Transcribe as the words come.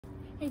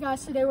Hey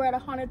guys, today we're at a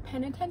haunted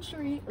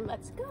penitentiary.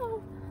 Let's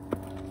go.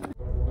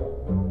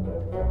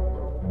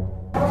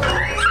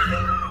 I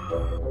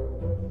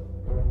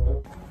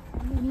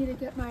need to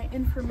get my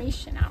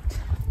information out.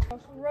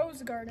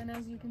 Rose garden,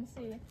 as you can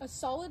see. A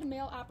solid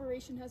male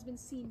apparition has been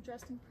seen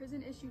dressed in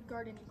prison-issued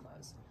gardening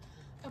clothes.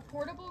 A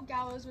portable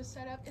gallows was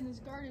set up in this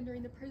garden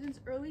during the prison's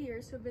early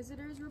years, so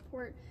visitors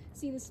report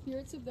seeing the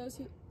spirits of those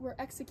who were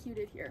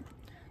executed here.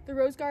 The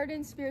rose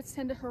garden spirits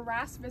tend to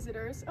harass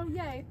visitors. Oh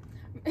yay!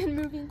 And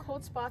moving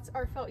cold spots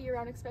are felt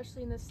year-round,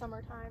 especially in the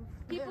summertime.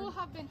 People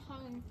have been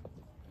hung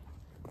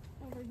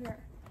over here.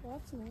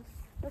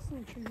 That's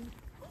no tree.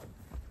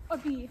 A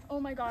bee.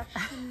 Oh my gosh.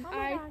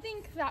 I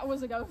think that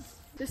was a ghost.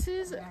 This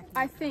is,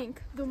 I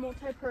think, the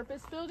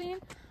multi-purpose building.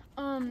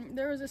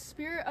 There was a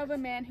spirit of a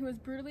man who was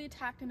brutally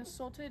attacked and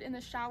assaulted in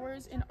the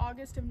showers in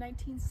August of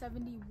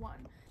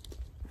 1971.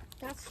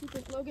 That's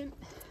stupid, Logan.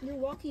 You're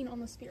walking on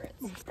the spirits.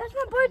 That's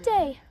my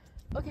birthday.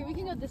 Okay, we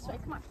can go this way.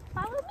 Come on.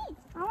 Follow me.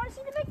 I want to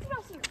see the Mickey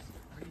Mouse ears.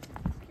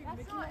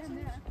 That's not in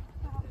there.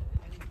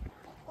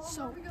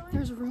 So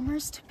there's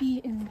rumors to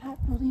be in that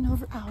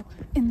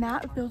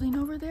building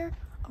over there,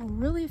 a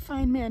really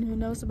fine man who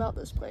knows about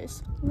this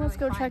place. Let's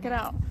go check it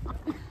out.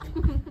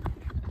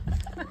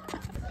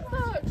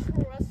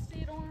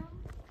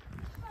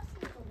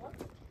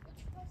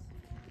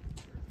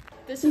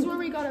 This is where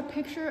we got a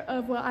picture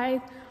of what I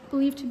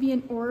believe to be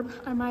an orb.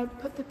 I might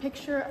put the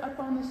picture up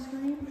on the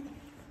screen.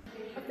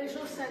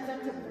 Officials sent them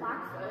to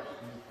Blackfoot.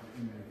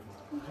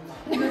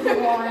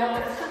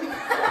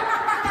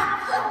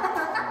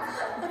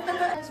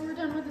 Guys, we're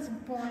done with this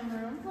boring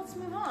room. Let's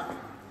move on.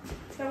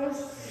 That was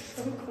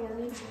so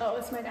corny. Oh,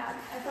 it's my dad.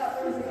 I thought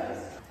there was a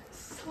ghost.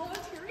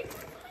 Solitary.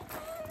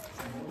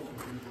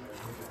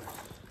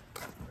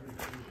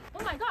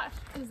 Oh my gosh,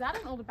 is that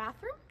an old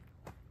bathroom?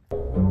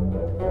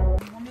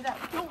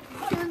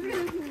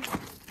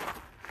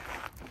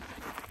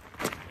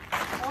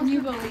 Can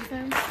you believe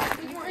him?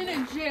 We're in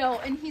a jail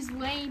and he's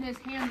laying his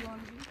hands on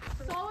me.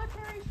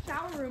 Solitary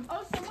shower room.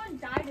 Oh, someone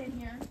died in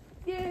here.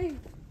 Yay.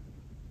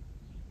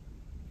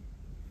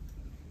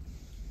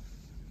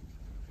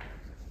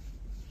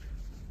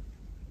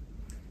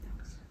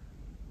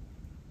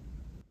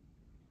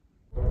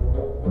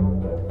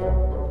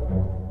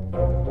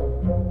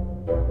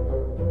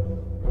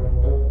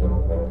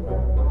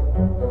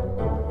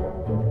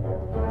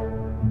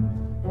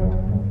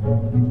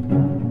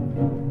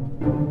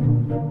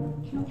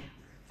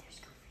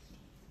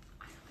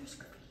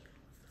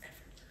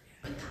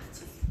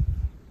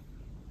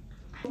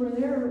 Over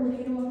there, when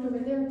Hayden walked over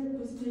there,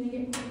 did he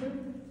get covered?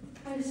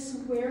 I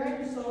swear I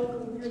just saw like a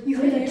weird. You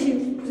heard that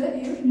too? Was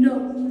that you? No.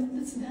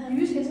 That's them.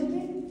 You just hit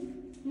something?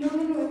 No,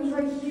 it was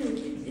right here.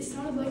 It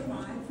sounded like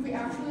mine. We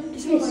actually.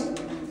 Yes. Like,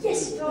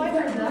 yes. no, I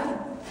heard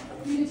that.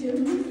 You did too?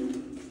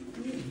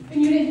 Mm-hmm.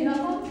 And you didn't hear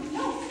that one?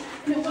 No.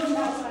 And it wasn't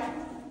outside.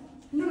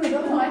 No, I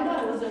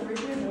thought it was over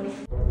here.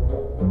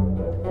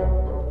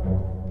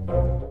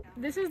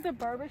 This is the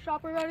barber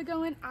shop we're about to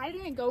go in. I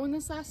didn't go in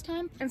this last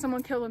time, and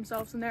someone killed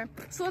themselves in there.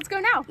 So let's go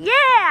now.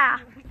 Yeah.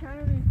 It's trying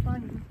to be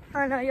funny.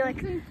 I know you're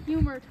like.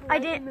 Humor to I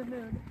lighten the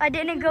mood. I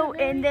didn't go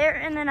in there,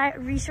 and then I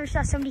researched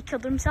that somebody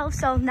killed themselves.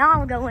 So now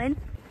I'll go in.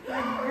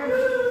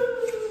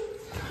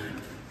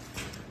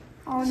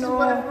 Oh no.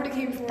 What it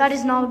came for. That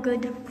is not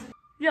good.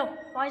 Yo,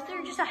 why is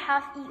there just a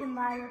half-eaten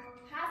ladder?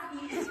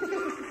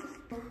 Half-eaten.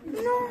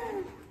 No,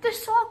 the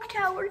sock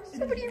tower.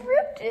 Somebody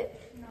ripped it.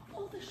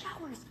 Oh, the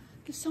showers.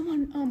 Because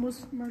someone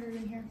was murdered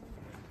in here.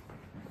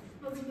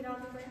 Let's get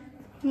out of there.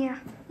 Yeah,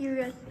 you're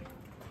good.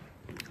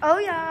 Oh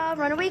yeah,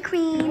 runaway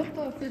queen.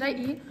 Oh, did I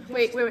eat?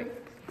 Wait.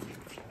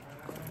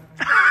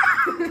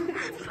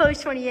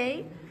 Post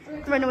 28,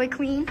 runaway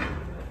queen.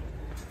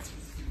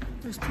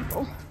 There's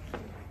people.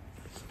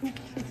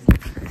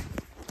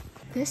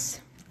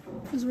 This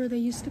is where they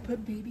used to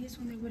put babies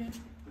when they wouldn't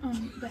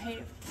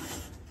behave.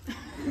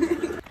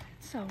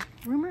 So,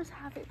 rumors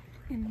have it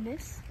in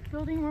this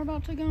building we're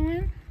about to go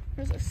in,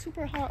 there's a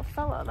super hot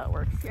fella that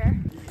works here.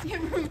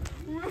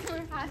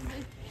 Rumor has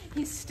it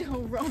he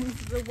still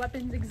roams the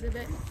weapons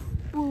exhibit.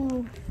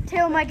 Ooh,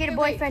 Taylor might get a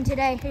boyfriend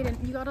today. Hayden,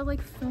 you gotta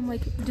like film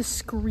like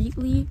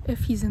discreetly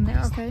if he's in there,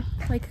 okay?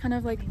 Like kind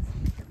of like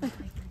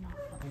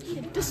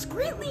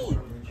discreetly.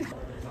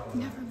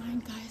 Never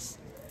mind, guys.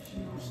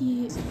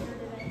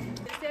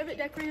 They have it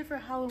decorated for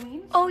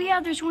Halloween. Oh yeah,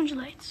 there's orange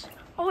lights.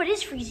 Oh, it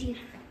is freezing.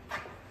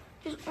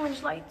 There's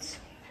orange lights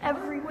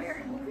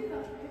everywhere.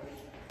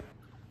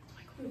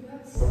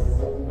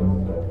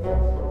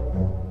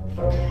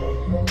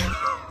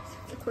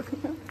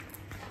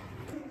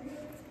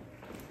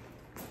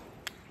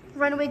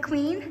 Runaway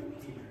queen.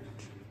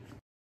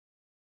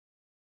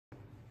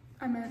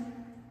 I'm in.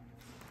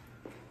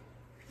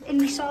 And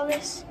we saw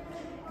this.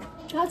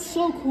 That's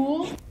so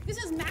cool. This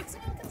is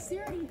maximum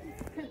sincerity.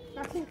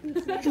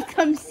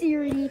 Come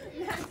Siri.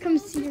 Come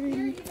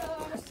Siri.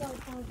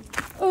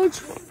 Oh, it's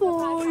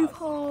 5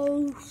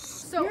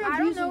 house. So I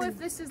don't know if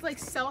this is like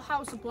cell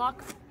house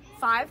block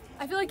 5.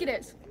 I feel like it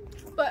is.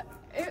 But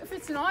if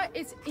it's not,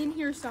 it's in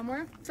here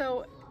somewhere.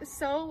 So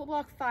cell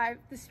block 5,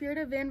 the spirit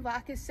of Van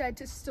Vlack is said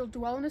to still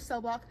dwell in a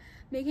cell block,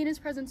 making his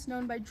presence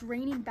known by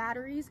draining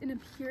batteries and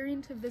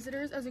appearing to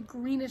visitors as a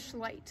greenish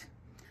light.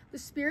 The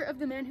spirit of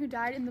the man who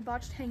died in the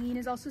botched hanging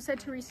is also said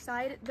to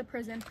reside the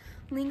prison,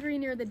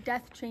 lingering near the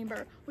death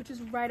chamber, which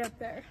is right up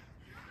there.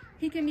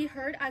 He can be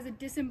heard as a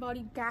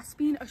disembodied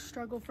gasping, a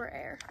struggle for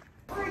air.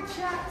 Alright,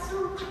 chat,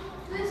 so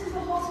this is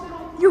the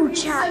hospital. Yo,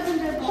 chat.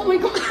 Oh my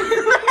god.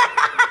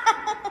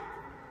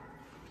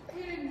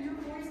 Hayden, your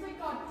voice like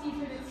got deep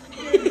and it's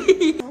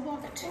scary. Cell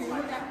block 2,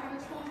 that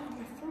has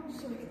my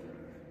throat's so good.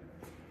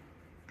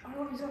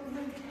 Oh, he's up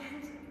really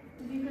tense.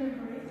 Is he gonna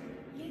hurt?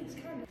 Yeah, it's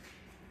kind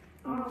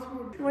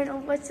of. Wait,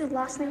 what's his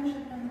last name?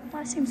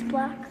 Last name's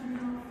Black.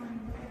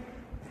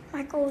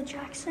 Michael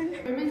Jackson.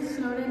 Raymond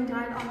Snowden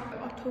died on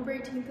October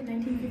 18th,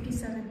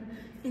 1957,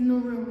 in the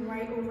room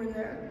right over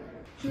there.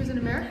 He was an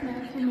American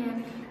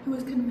man who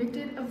was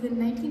convicted of the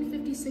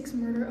 1956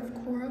 murder of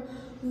Cora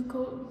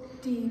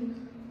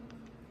Dean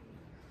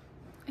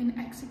and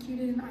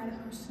executed in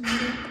Idaho.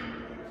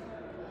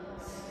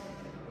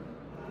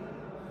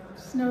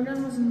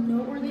 Snowden was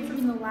noteworthy for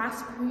being the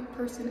last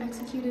person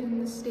executed in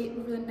the state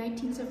over the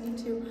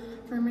 1972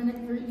 Furman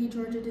v.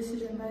 Georgia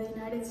decision by the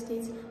United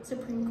States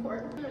Supreme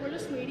Court. We're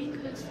just waiting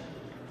because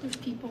there's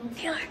people.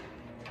 Taylor,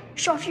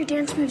 show off your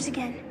dance moves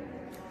again.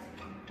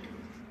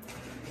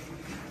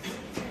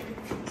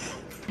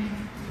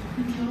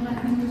 You killed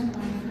that nigga's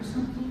wife or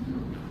something?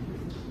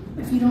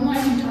 If you don't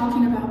like me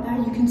talking about that,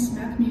 you can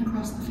smack me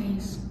across the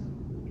face.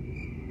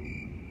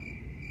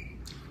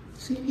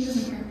 See if he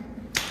doesn't care.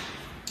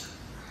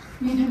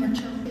 Me and him are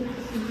chill.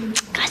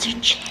 Guys are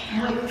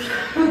chill.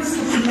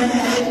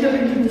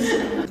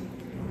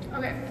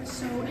 Okay,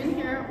 so in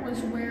here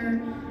was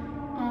where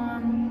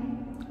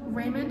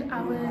Raymond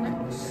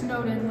Allen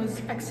Snowden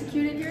was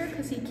executed here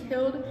because he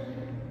killed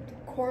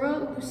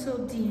Cora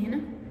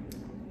Dean.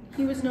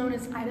 He was known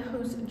as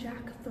Idaho's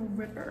Jack the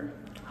Ripper.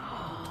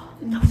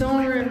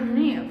 Don't rip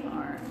me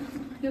apart.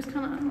 He was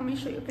kind of, let me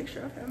show you a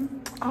picture of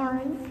him. All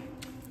right.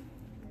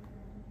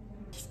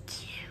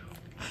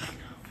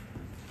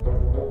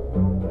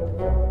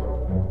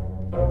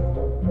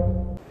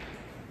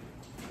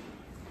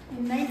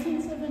 In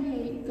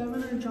 1978,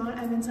 Governor John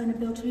Evans signed a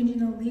bill changing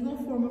the legal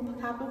form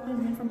of capital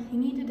punishment from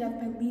hanging to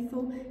death by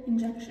lethal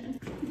injection.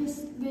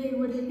 They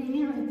would hang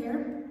it right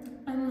there,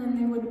 and then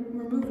they would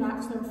remove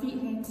that so their feet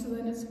hang, so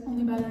then it's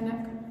only by their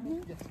neck.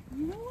 Yes.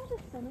 You know where the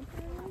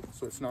cemetery is?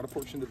 So it's not a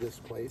portion to this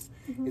place.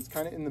 It's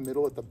kind of in the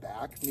middle at the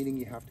back, meaning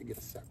you have to get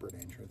a separate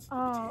entrance to the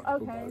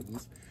botanical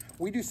gardens.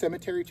 We do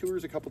cemetery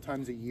tours a couple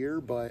times a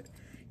year, but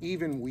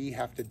even we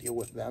have to deal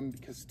with them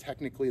because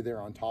technically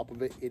they're on top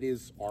of it. It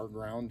is our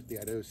ground. The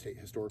Idaho State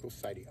Historical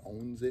Society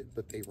owns it,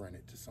 but they rent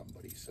it to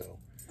somebody. So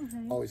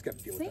always got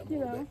to deal with them a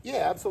little bit.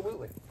 Yeah,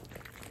 absolutely.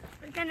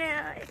 We're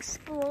gonna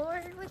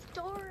explore with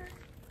door.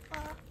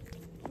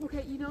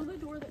 Okay, you know the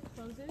door that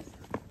closes?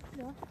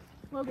 Yeah.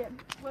 Logan,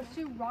 let's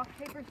do rock,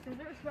 paper,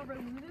 scissors. Whoever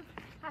loses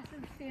has to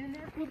stand in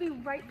there. We'll be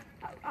right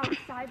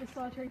outside the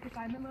solitary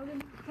confinement,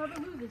 Logan. Whoever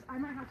loses, I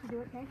might have to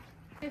do it, okay?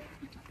 If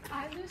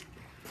I lose,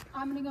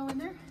 I'm gonna go in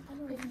there.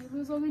 If you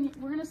lose, Logan,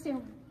 we're gonna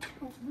stand.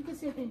 Oh, we can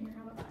stand in here.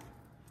 How about that?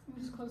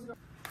 We'll just close the door.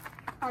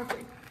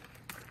 Okay.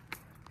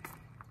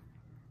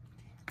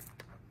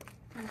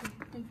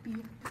 Like B.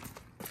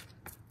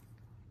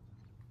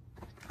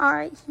 All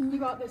right. You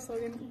got this,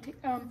 Logan.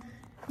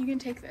 You can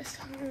take this.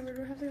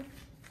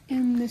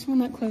 And this one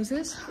that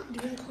closes. Do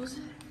you want to close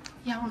it?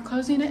 Yeah, we're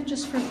closing it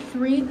just for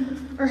 3,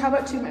 or how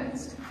about 2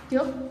 minutes?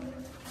 Deal?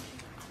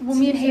 Well,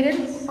 me and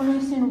Hayden are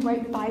gonna stand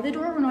right by the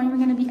door. We're not even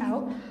gonna be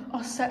out.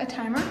 I'll set a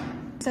timer.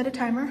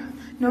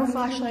 No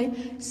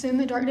flashlight. Sit in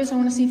the darkness. I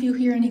wanna see if you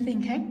hear anything,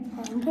 okay?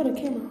 I'm put a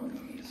camera on.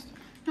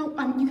 No,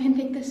 you can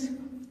take this.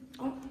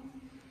 Oh,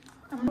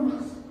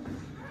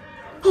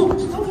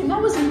 Logan,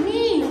 that was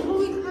me!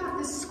 Holy crap,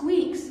 this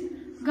squeaks.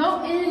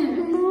 Go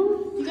in.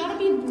 You gotta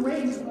be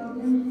brave,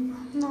 Logan.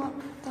 Not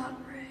that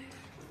brave.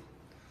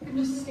 And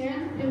just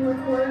stand and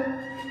record.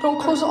 Don't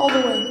close it all the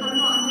way. I'm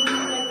not. I'm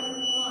just like,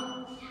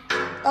 come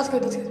on. That's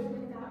good. That's good.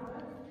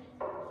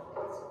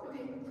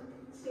 Okay,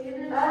 stay in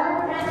there.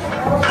 And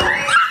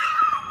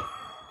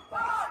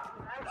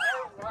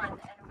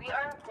we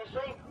are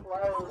officially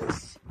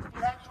closed.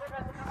 You guys should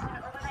have become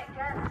an overnight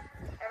guest.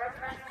 I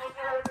recommend you make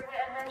it over to the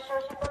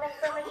administration building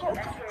from which you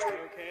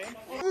entered.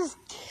 I just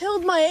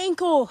killed my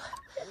ankle.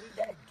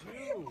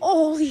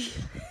 Holy.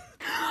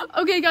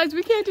 Okay, guys,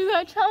 we can't do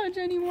that challenge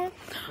anymore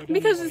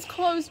because it's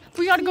closed.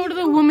 We gotta go to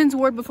the women's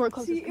ward before it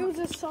closes. See, it was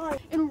a sign.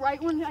 And right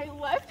when I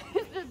left,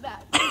 it did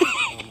that.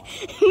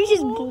 We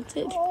just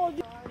bolted.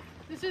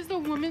 This is the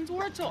women's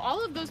ward, so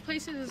all of those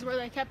places is where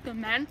they kept the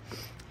men.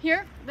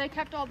 Here, they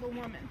kept all the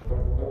women.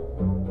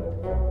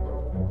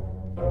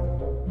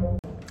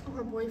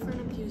 Her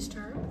boyfriend abused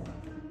her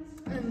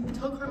and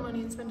took her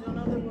money and spent it on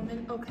other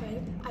women.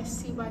 Okay, I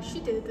see why she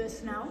did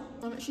this now.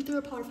 She threw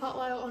a pot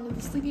lile onto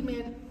the sleeping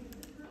man,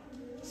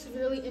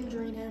 severely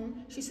injuring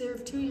him. She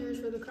served 2 years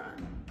for the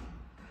crime.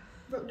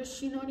 Bro, does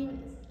she not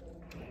even...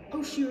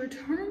 Oh, she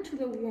returned to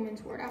the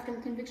woman's ward after her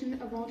conviction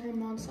of voluntary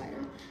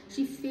manslaughter.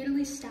 She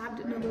fatally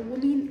stabbed another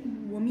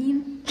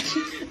woman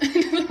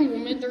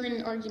during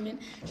an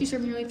argument. She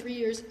served nearly 3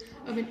 years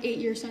of an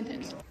 8-year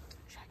sentence.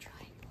 Should I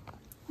try?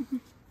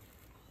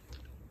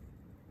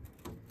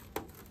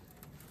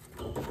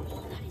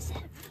 Oh, that is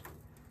heavy.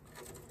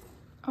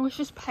 Oh, it's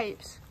just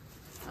pipes.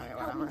 Okay,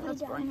 whatever.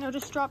 That's boring. No,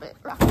 just drop it.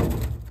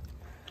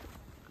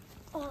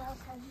 Oh, that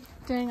was heavy.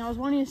 Dang, I was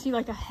wanting to see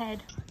like a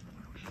head.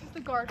 The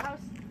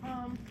guardhouse,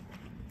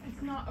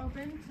 it's not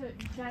open to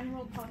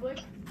general public.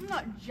 I'm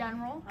not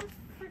general. I'm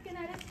freaking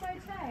at it by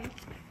day.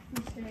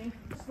 Just kidding.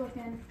 Just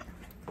looking.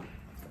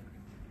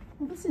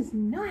 Oh, this is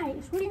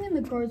nice. What do you mean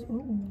the guards?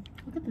 Oh,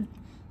 look at the. It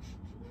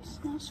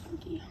smells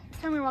spooky. This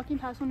time we were walking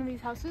past one of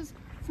these houses.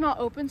 It's not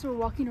open, so we're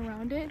walking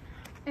around it,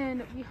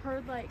 and we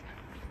heard like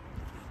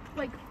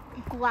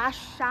glass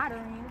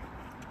shattering.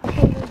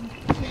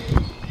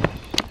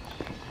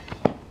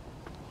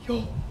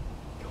 Yo.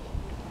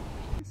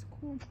 It's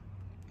cool.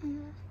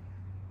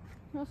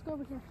 Let's go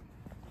over here.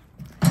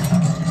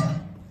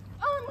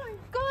 Oh my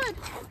god!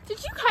 Did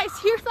you guys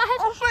hear that?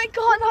 Oh my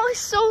god, that was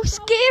so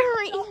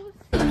scary.